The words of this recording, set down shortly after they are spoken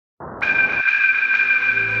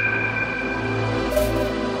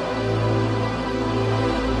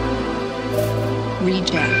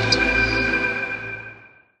Reject.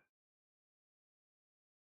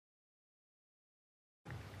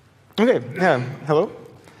 Okay, yeah, hello.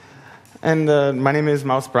 And my name is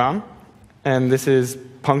Braun, and this is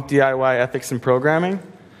Punk DIY Ethics in Programming,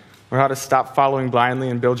 or how to stop following blindly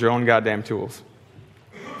and build your own goddamn tools.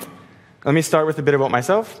 Let me start with a bit about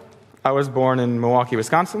myself. I was born in Milwaukee,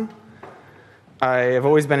 Wisconsin. I have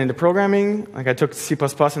always been into programming. Like, I took C++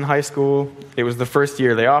 in high school. It was the first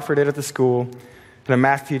year they offered it at the school. And a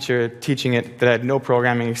math teacher teaching it that had no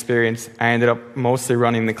programming experience. I ended up mostly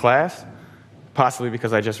running the class, possibly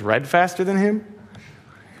because I just read faster than him.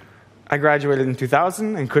 I graduated in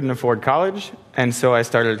 2000 and couldn't afford college, and so I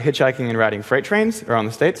started hitchhiking and riding freight trains around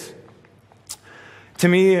the States. To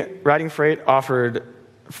me, riding freight offered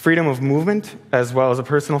freedom of movement as well as a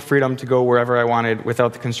personal freedom to go wherever I wanted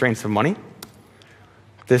without the constraints of money.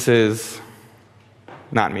 This is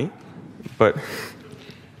not me, but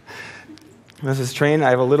this is train.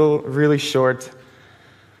 I have a little, really short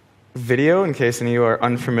video in case any of you are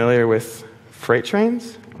unfamiliar with freight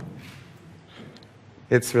trains.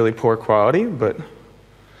 It's really poor quality, but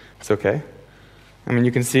it's okay. I mean,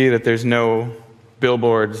 you can see that there's no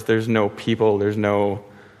billboards, there's no people, there's nothing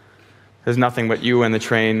but you and the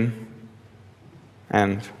train,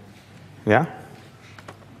 and yeah.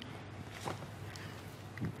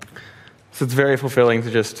 So it's very fulfilling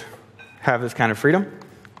to just have this kind of freedom.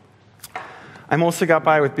 I mostly got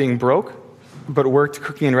by with being broke, but worked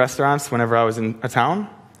cooking in restaurants whenever I was in a town.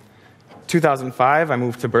 2005, I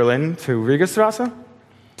moved to Berlin, to Reject.JS,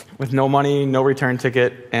 with no money, no return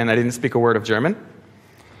ticket, and I didn't speak a word of German.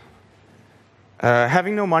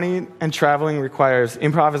 Having no money and traveling requires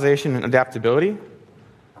improvisation and adaptability.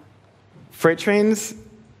 Freight trains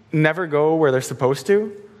never go where they're supposed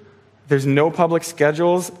to. There's no public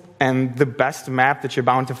schedules, and the best map that you're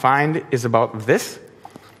bound to find is about this.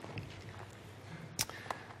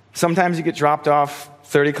 Sometimes you get dropped off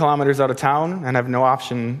 30 kilometers out of town and have no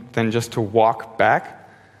option than just to walk back.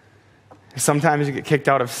 Sometimes you get kicked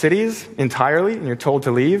out of cities entirely and you're told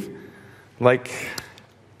to leave, like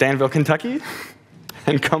Danville, Kentucky,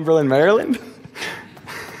 and Cumberland, Maryland.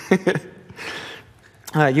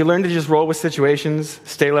 You learn to just roll with situations,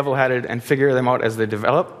 stay level-headed, and figure them out as they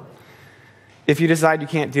develop. If you decide you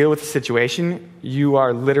can't deal with the situation, you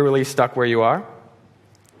are literally stuck where you are.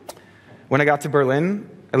 When I got to Berlin,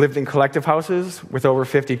 I lived in collective houses with over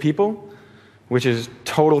 50 people, which is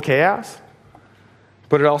total chaos.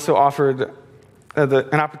 But it also offered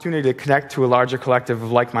an opportunity to connect to a larger collective of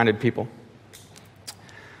like-minded people.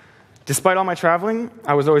 Despite all my traveling,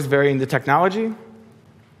 I was always very into technology.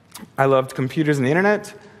 I loved computers and the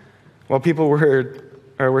internet. While people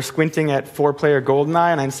were squinting at 4-player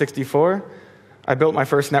GoldenEye on N64, I built my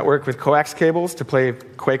first network with coax cables to play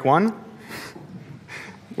Quake 1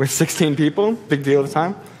 with 16 people. Big deal at the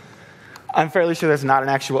time. I'm fairly sure that's not an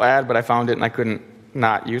actual ad, but I found it and I couldn't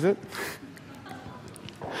not use it.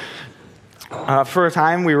 For a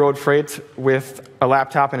time, we rode freight with a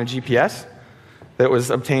laptop and a GPS that was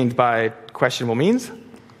obtained by questionable means.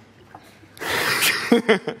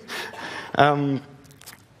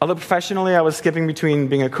 Although professionally, I was skipping between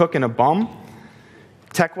being a cook and a bum.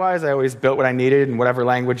 Tech-wise, I always built what I needed in whatever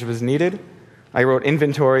language was needed. I wrote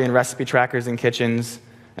inventory and recipe trackers in kitchens,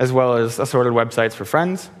 as well as assorted websites for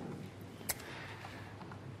friends.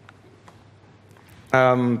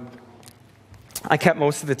 I kept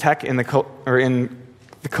most of the tech in the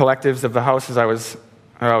collectives of the houses I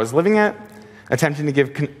was living at, attempting to give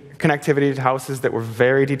connectivity to houses that were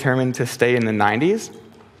very determined to stay in the 90s.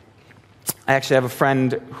 I actually have a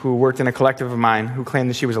friend who worked in a collective of mine who claimed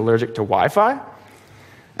that she was allergic to Wi-Fi,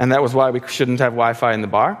 and that was why we shouldn't have Wi-Fi in the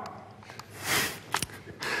bar.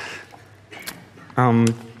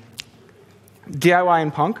 DIY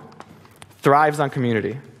and punk thrives on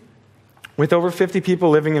community. With over 50 people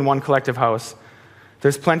living in one collective house,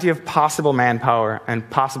 there's plenty of possible manpower and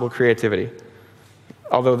possible creativity,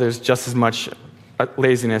 although there's just as much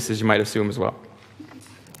laziness as you might assume as well.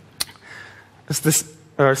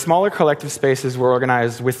 Smaller collective spaces were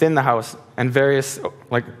organized within the house and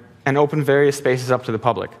open various spaces up to the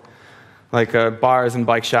public, like bars and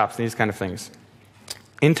bike shops and these kind of things.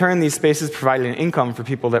 In turn, these spaces provided an income for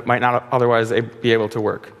people that might not otherwise be able to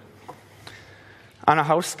work. On a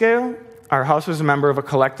house scale, our house was a member of a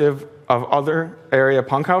collective of other area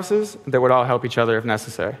punk houses that would all help each other if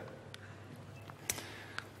necessary.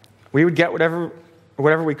 We would get whatever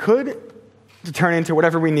we could to turn into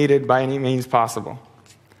whatever we needed by any means possible.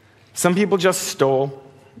 Some people just stole,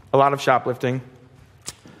 a lot of shoplifting.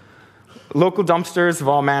 Local dumpsters of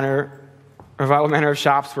all manner of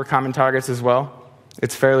shops were common targets as well.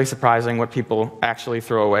 It's fairly surprising what people actually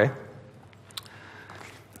throw away.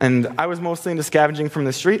 And I was mostly into scavenging from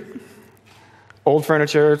the street. Old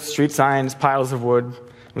furniture, street signs, piles of wood.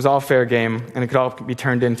 It was all fair game, and it could all be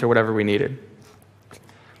turned into whatever we needed.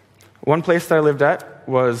 One place that I lived at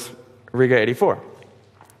was Riga 84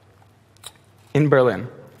 in Berlin.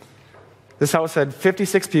 This house had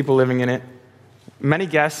 56 people living in it. Many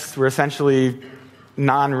guests were essentially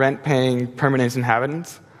non-rent paying permanent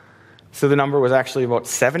inhabitants, so the number was actually about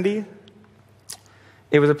 70.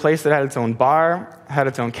 It was a place that had its own bar, had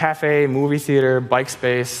its own cafe, movie theater, bike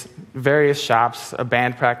space, various shops, a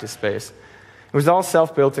band practice space. It was all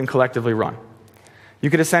self-built and collectively run. You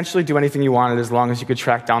could essentially do anything you wanted as long as you could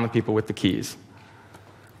track down the people with the keys.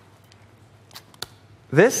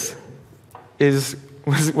 This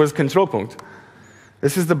was Control Punkt.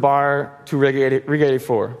 This is the bar to Riga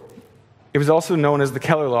 84. It was also known as the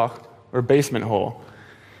Kellerloch, or basement hole,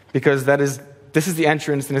 because this is the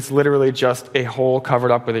entrance, and it's literally just a hole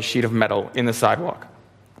covered up with a sheet of metal in the sidewalk.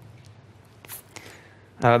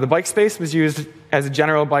 The bike space was used as a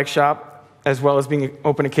general bike shop, as well as being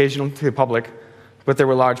open occasionally to the public, but there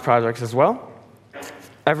were large projects as well.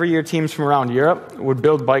 Every year, teams from around Europe would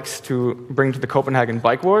build bikes to bring to the Copenhagen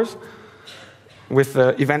Bike Wars, with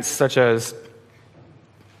events such as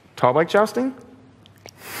tall bike jousting,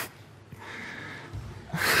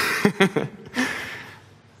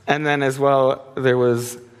 and then as well, there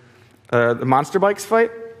was the monster bikes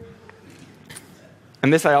fight.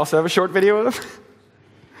 And this I also have a short video of.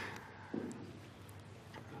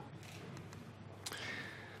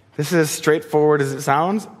 This is as straightforward as it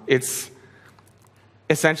sounds. It's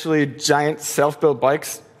essentially giant self-built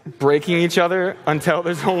bikes breaking each other until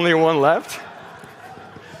there's only one left.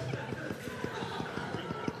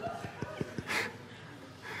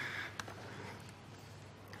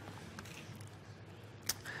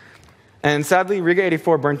 And sadly, Riga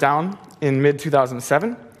 84 burnt down in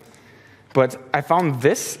mid-2007. But I found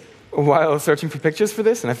this while searching for pictures for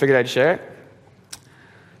this, and I figured I'd share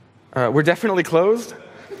it. We're definitely closed.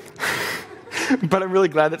 But I'm really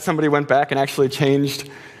glad that somebody went back and actually changed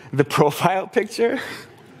the profile picture.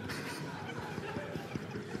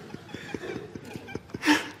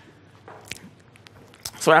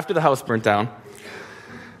 So after the house burnt down,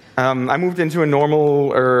 I moved into a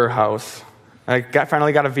normal house. I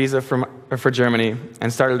finally got a visa for Germany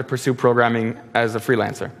and started to pursue programming as a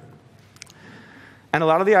freelancer. And a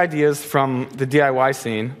lot of the ideas from the DIY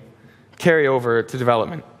scene carry over to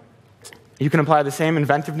development. You can apply the same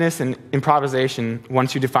inventiveness and improvisation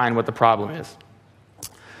once you define what the problem is.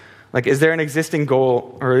 Like, is there an existing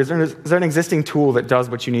goal, or is there an existing tool that does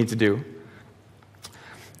what you need to do?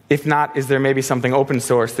 If not, is there maybe something open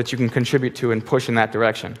source that you can contribute to and push in that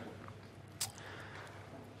direction?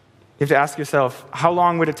 You have to ask yourself, how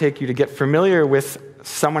long would it take you to get familiar with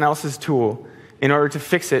someone else's tool in order to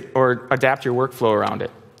fix it or adapt your workflow around it?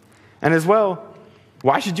 And as well,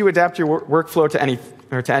 why should you adapt your workflow to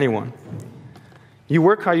anyone? You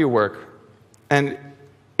work how you work. And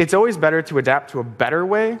it's always better to adapt to a better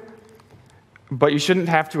way, but you shouldn't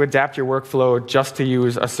have to adapt your workflow just to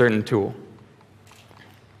use a certain tool.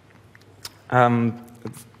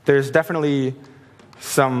 There's definitely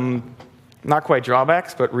some, not quite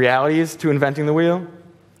drawbacks, but realities to inventing the wheel.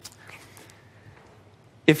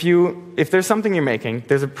 If there's something you're making,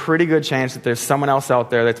 there's a pretty good chance that there's someone else out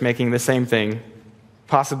there that's making the same thing,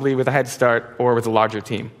 possibly with a head start or with a larger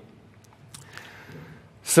team.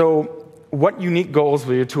 So what unique goals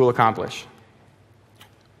will your tool accomplish?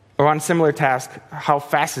 Or on similar tasks, how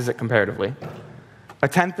fast is it comparatively?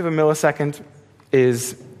 1/10 of a millisecond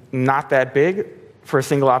is not that big for a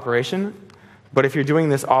single operation, but if you're doing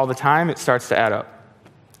this all the time, it starts to add up.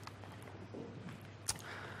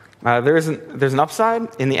 There's an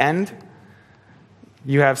upside. In the end,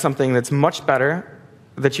 you have something that's much better,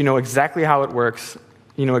 that you know exactly how it works,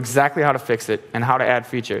 you know exactly how to fix it, and how to add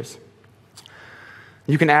features.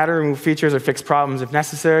 You can add or remove features or fix problems if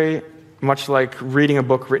necessary, much like reading a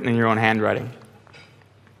book written in your own handwriting.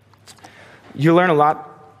 You learn a lot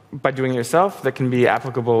by doing it yourself that can be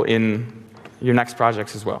applicable in your next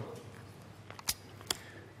projects as well.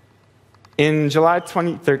 In July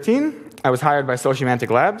 2013, I was hired by Sociomantic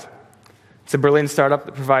Labs. It's a Berlin startup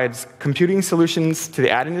that provides computing solutions to the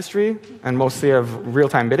ad industry, and mostly of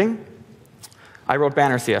real-time bidding. I wrote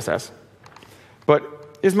banner CSS. But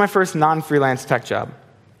it was my first non-freelance tech job.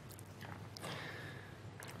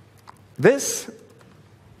 This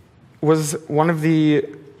was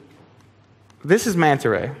this is Manta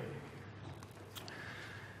Ray.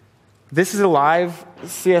 This is a live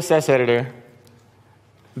CSS editor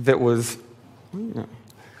this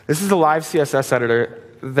is a live CSS editor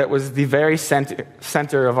that was the very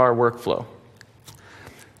center of our workflow.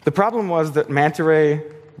 The problem was that Manta Ray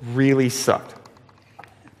really sucked.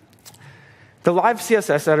 The live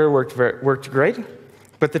CSS editor worked great,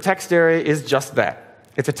 but the text area is just that.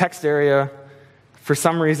 It's a text area, for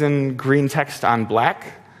some reason, green text on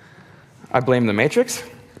black. I blame the matrix.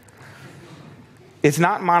 It's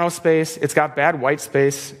not monospace. It's got bad white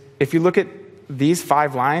space. If you look at these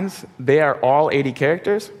 5 lines, they are all 80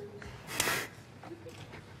 characters.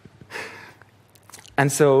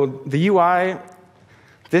 And so the UI,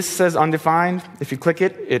 this says undefined. If you click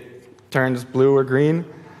it, it turns blue or green.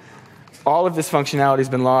 All of this functionality has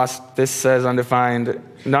been lost. This says undefined.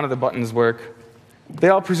 None of the buttons work. They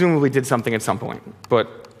all presumably did something at some point.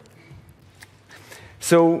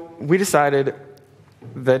 So we decided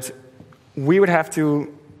that we would have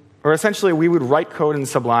to, or essentially we would write code in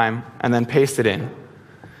Sublime and then paste it in,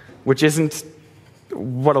 which isn't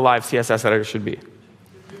what a live CSS editor should be.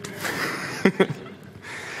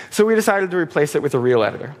 So we decided to replace it with a real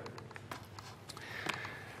editor.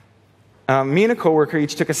 Me and a coworker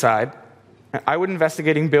each took a side. I would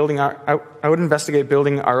investigate building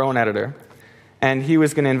our own editor, and he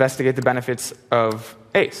was going to investigate the benefits of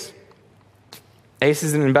ACE. ACE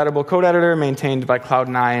is an embeddable code editor maintained by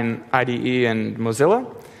Cloud9 IDE and Mozilla.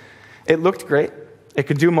 It looked great. It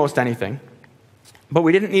could do most anything. But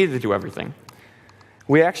we didn't need it to do everything.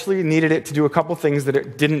 We actually needed it to do a couple things that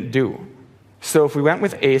it didn't do. So if we went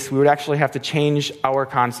with ACE, we would actually have to change our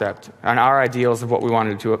concept and our ideals of what we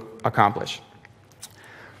wanted to accomplish.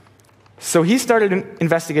 So he started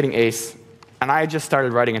investigating ACE, and I just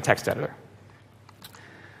started writing a text editor.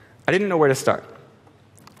 I didn't know where to start.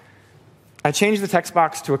 I changed the text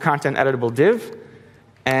box to a content editable div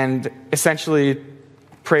and essentially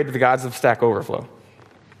prayed to the gods of Stack Overflow.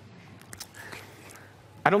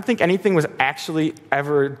 I don't think anything was actually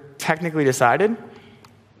ever technically decided.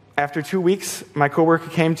 After 2 weeks, my coworker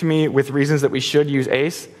came to me with reasons that we should use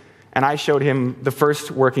ACE, and I showed him the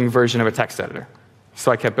first working version of a text editor.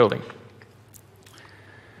 So I kept building.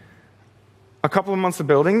 A couple of months of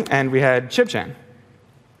building, and we had ChibChan,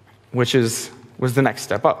 which was the next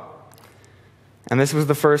step up. And this was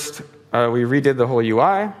the first, we redid the whole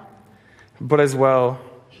UI, but as well,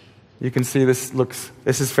 you can see this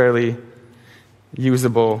is fairly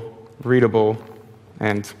usable, readable,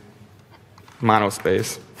 and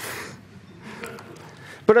monospace.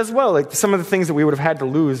 But as well, like some of the things that we would have had to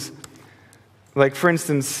lose, like for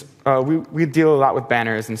instance, we deal a lot with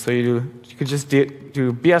banners, and so you could just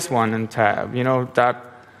do BS1 and tab,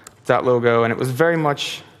 dot logo, and it was very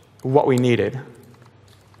much what we needed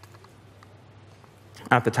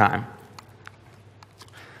at the time.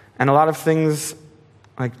 And a lot of things,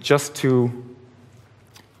 it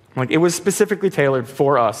was specifically tailored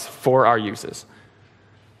for us, for our uses.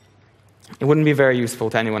 It wouldn't be very useful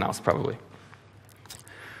to anyone else, probably.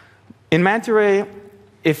 In Manta Ray,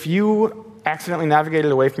 if you accidentally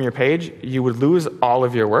navigated away from your page, you would lose all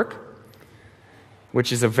of your work,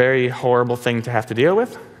 which is a very horrible thing to have to deal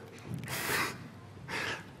with.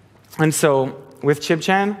 And so with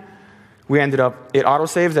ChibChan, we ended up, it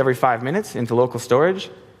autosaves every 5 minutes into local storage,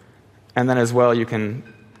 and then as well you can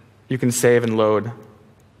save and load.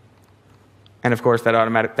 And of course,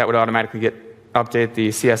 that would automatically update the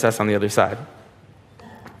CSS on the other side.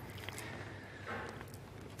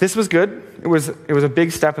 This was good. It was a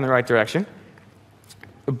big step in the right direction.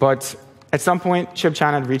 But at some point,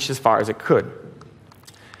 ChibChan had reached as far as it could.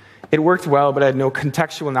 It worked well, but I had no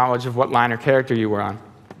contextual knowledge of what line or character you were on.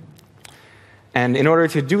 And in order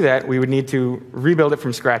to do that, we would need to rebuild it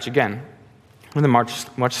from scratch again with a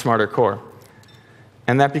much smarter core.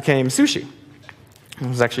 And that became Sushi. It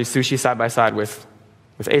was actually Sushi side by side with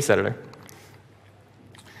ACE Editor.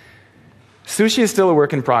 Sushi is still a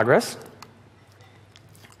work in progress,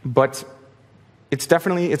 but it's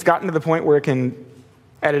gotten to the point where it can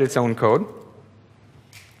edit its own code.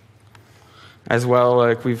 As well,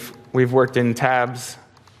 like we've worked in tabs,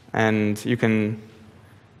 and you can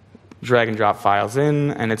drag and drop files in,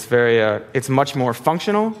 and it's much more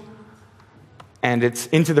functional, and it's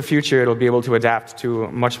into the future it'll be able to adapt to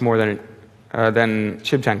much more than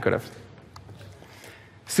ChibChan could have.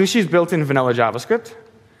 Sushi is built in vanilla JavaScript,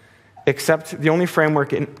 except the only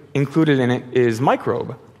framework included in it is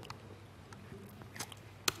Microbe.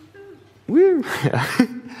 Woo!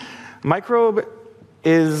 Microbe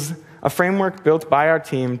is a framework built by our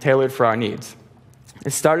team tailored for our needs.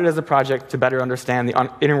 It started as a project to better understand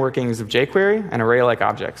the inner workings of jQuery and array-like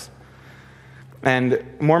objects. And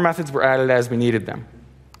more methods were added as we needed them.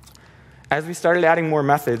 As we started adding more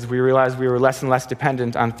methods, we realized we were less and less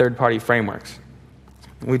dependent on third-party frameworks,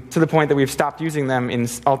 to the point that we've stopped using them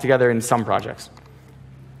altogether in some projects.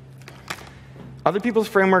 Other people's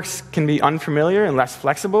frameworks can be unfamiliar and less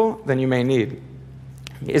flexible than you may need.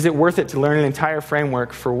 Is it worth it to learn an entire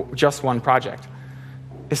framework for just one project,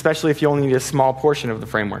 especially if you only need a small portion of the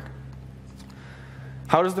framework?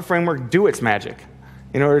 How does the framework do its magic?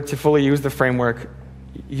 In order to fully use the framework,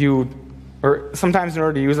 sometimes in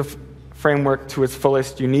order to use a framework to its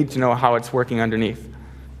fullest, you need to know how it's working underneath.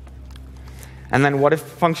 And then what if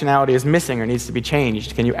functionality is missing or needs to be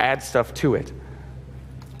changed? Can you add stuff to it?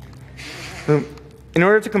 In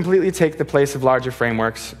order to completely take the place of larger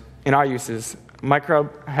frameworks in our uses,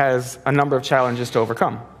 Microbe has a number of challenges to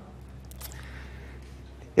overcome.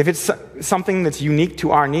 If it's something that's unique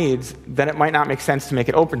to our needs, then it might not make sense to make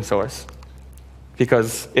it open source,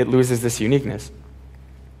 because it loses this uniqueness.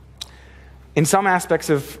 In some aspects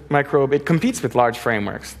of Microbe, it competes with large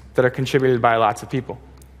frameworks that are contributed by lots of people.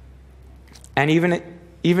 And even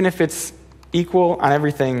if it's equal on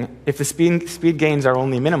everything, if the speed gains are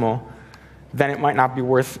only minimal, then it might not be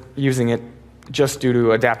worth using it just due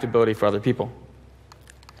to adaptability for other people.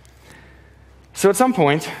 So at some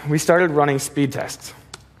point, we started running speed tests.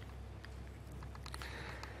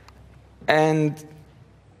 And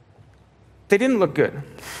they didn't look good.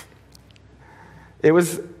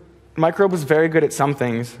 Microbe was very good at some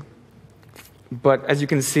things, but as you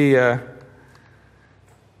can see,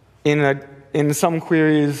 in some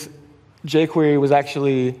queries, jQuery was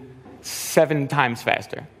actually 7 times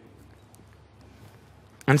faster.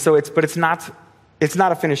 And so it's not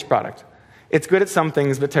a finished product. It's good at some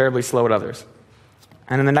things, but terribly slow at others.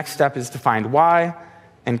 And then the next step is to find why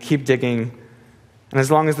and keep digging. And as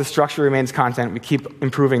long as the structure remains constant, we keep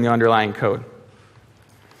improving the underlying code.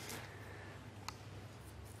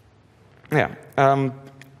 Yeah.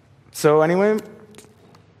 So anyway,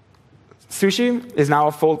 Sushi is now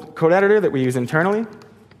a full code editor that we use internally.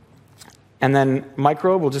 And then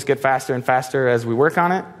Microbe will just get faster and faster as we work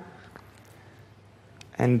on it.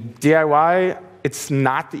 And DIY, it's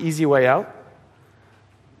not the easy way out.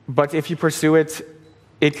 But if you pursue it,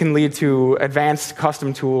 it can lead to advanced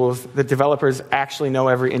custom tools that developers actually know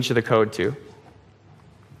every inch of the code to.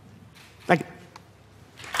 Thank you.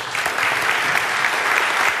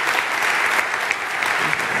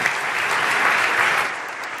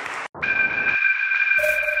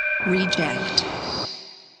 Reject.